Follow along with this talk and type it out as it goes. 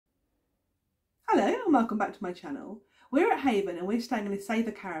Hello and welcome back to my channel. We're at Haven and we're staying in a Saver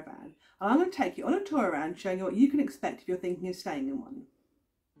Caravan, and I'm going to take you on a tour around showing you what you can expect if you're thinking of staying in one.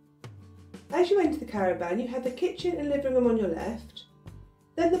 As you enter the caravan, you have the kitchen and living room on your left,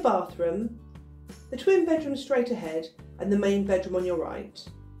 then the bathroom, the twin bedroom straight ahead and the main bedroom on your right.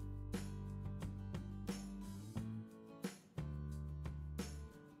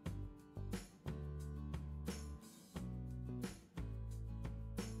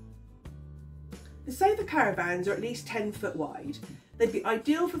 The Saver Caravans are at least 10 foot wide. They'd be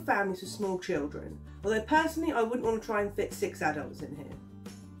ideal for families with small children, although personally I wouldn't want to try and fit 6 adults in here.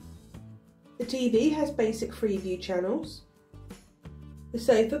 The TV has basic Freeview channels. The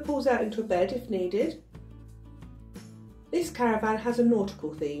sofa pulls out into a bed if needed. This caravan has a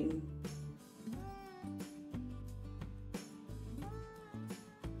nautical theme.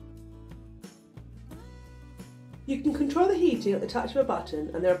 You can control the heating at the touch of a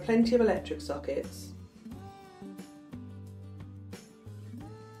button, and there are plenty of electric sockets.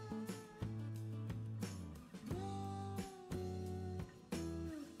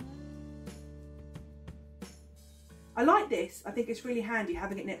 I like this. I think it's really handy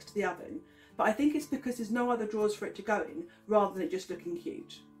having it next to the oven, but I think it's because there's no other drawers for it to go in rather than it just looking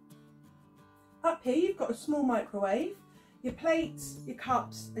cute. Up here you've got a small microwave, your plates, your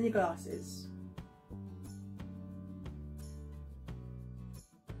cups and your glasses.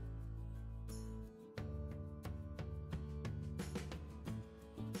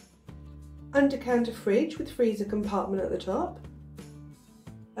 Under counter fridge with freezer compartment at the top.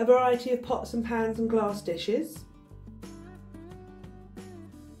 A variety of pots and pans and glass dishes.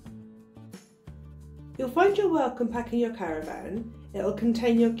 You'll find your welcome pack in your caravan. It'll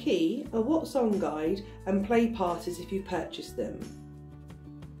contain your key, a what's on guide and play passes if you've purchased them.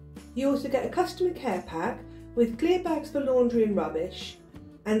 You also get a customer care pack with clear bags for laundry and rubbish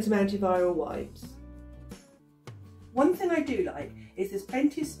and some antiviral wipes. One thing I do like is there's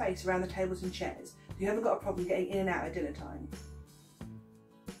plenty of space around the tables and chairs, so you haven't got a problem getting in and out at dinner time.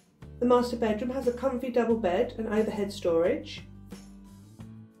 The master bedroom has a comfy double bed and overhead storage,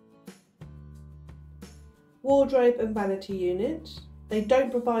 wardrobe and vanity unit. They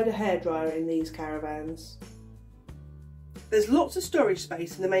don't provide a hairdryer in these caravans. There's lots of storage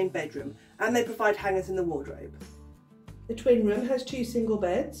space in the main bedroom, and they provide hangers in the wardrobe. The twin room has 2 single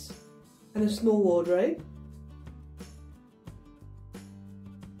beds and a small wardrobe.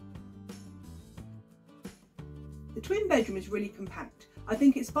 The twin bedroom is really compact. I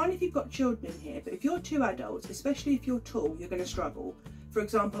think it's fine if you've got children in here, but if you're 2 adults, especially if you're tall, you're going to struggle. For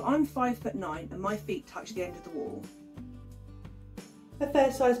example, I'm 5'9" and my feet touch the end of the wall. A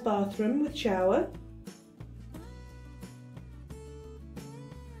fair sized bathroom with shower.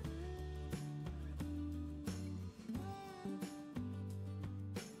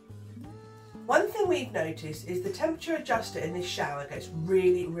 One thing we've noticed is the temperature adjuster in this shower gets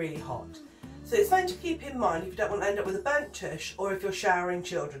really hot. So it's something to keep in mind if you don't want to end up with a burnt tush or if you're showering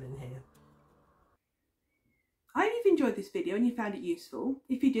children in here. I hope you've enjoyed this video and you found it useful.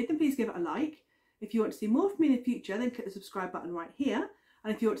 If you did, then please give it a like. If you want to see more from me in the future, then click the subscribe button right here.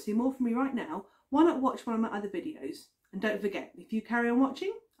 And if you want to see more from me right now, why not watch one of my other videos? And don't forget, if you carry on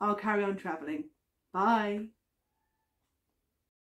watching, I'll carry on travelling. Bye.